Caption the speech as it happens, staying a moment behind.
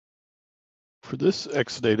For this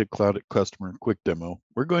Exadata Cloud Customer quick demo,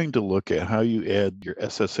 we're going to look at how you add your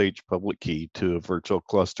SSH public key to a virtual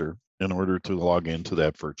cluster in order to log into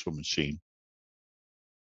that virtual machine.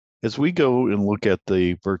 As we go and look at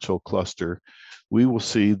the virtual cluster, we will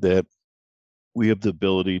see that we have the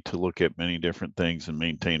ability to look at many different things and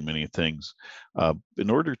maintain many things. In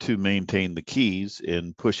order to maintain the keys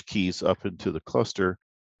and push keys up into the cluster,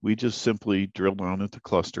 we just simply drill down at the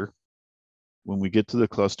cluster. When we get to the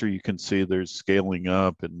cluster, you can see there's scaling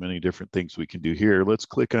up and many different things we can do here. Let's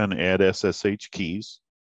click on Add SSH Keys.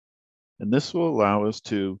 And this will allow us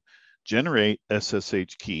to generate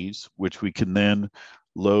SSH keys, which we can then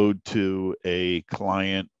load to a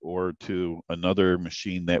client or to another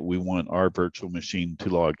machine that we want our virtual machine to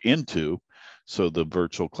log into, so the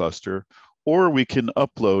virtual cluster, or we can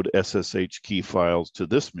upload SSH key files to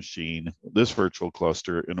this machine, this virtual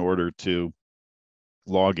cluster, in order to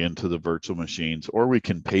log into the virtual machines, or we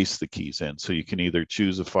can paste the keys in. So you can either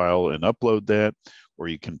choose a file and upload that, or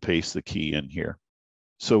you can paste the key in here.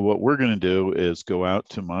 So what we're going to do is go out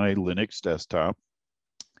to my Linux desktop,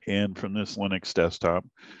 and from this Linux desktop,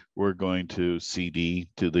 we're going to cd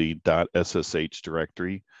to the .ssh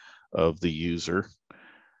directory of the user.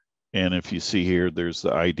 And if you see here, there's the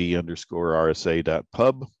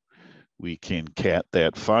id_rsa.pub. We can cat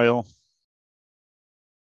that file.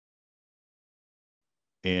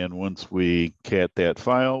 And once we cat that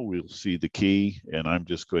file, we'll see the key, and I'm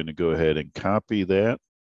just going to go ahead and copy that,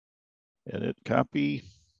 edit copy,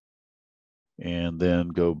 and then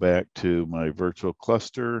go back to my virtual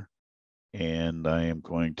cluster, and I am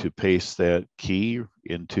going to paste that key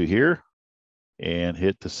into here and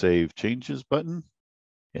hit the Save Changes button,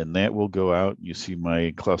 and that will go out. You see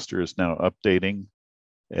my cluster is now updating.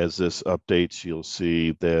 As this updates, you'll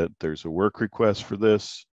see that there's a work request for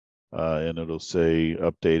this. And it'll say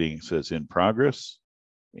updating, says in progress,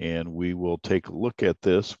 and we will take a look at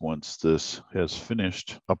this once this has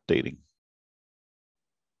finished updating.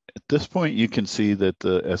 At this point, you can see that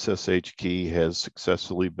the SSH key has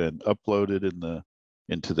successfully been uploaded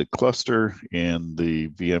into the cluster, and the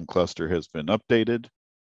VM cluster has been updated.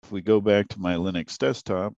 If we go back to my Linux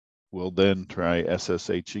desktop, we'll then try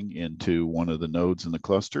SSHing into one of the nodes in the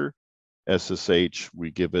cluster. SSH, we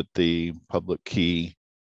give it the public key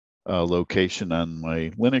location on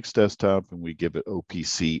my Linux desktop, and we give it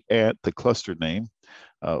OPC at the cluster name.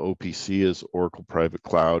 OPC is Oracle Private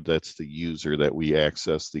Cloud. That's the user that we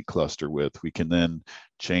access the cluster with. We can then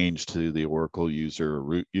change to the Oracle user or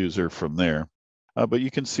root user from there. But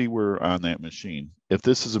you can see we're on that machine. If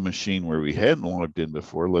this is a machine where we hadn't logged in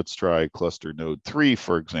before, let's try cluster node 3,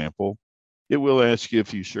 for example. It will ask you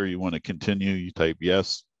if you're sure you want to continue. You type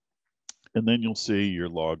yes, and then you'll see you're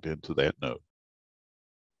logged into that node.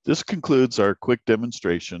 This concludes our quick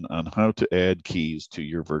demonstration on how to add keys to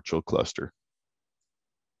your virtual cluster.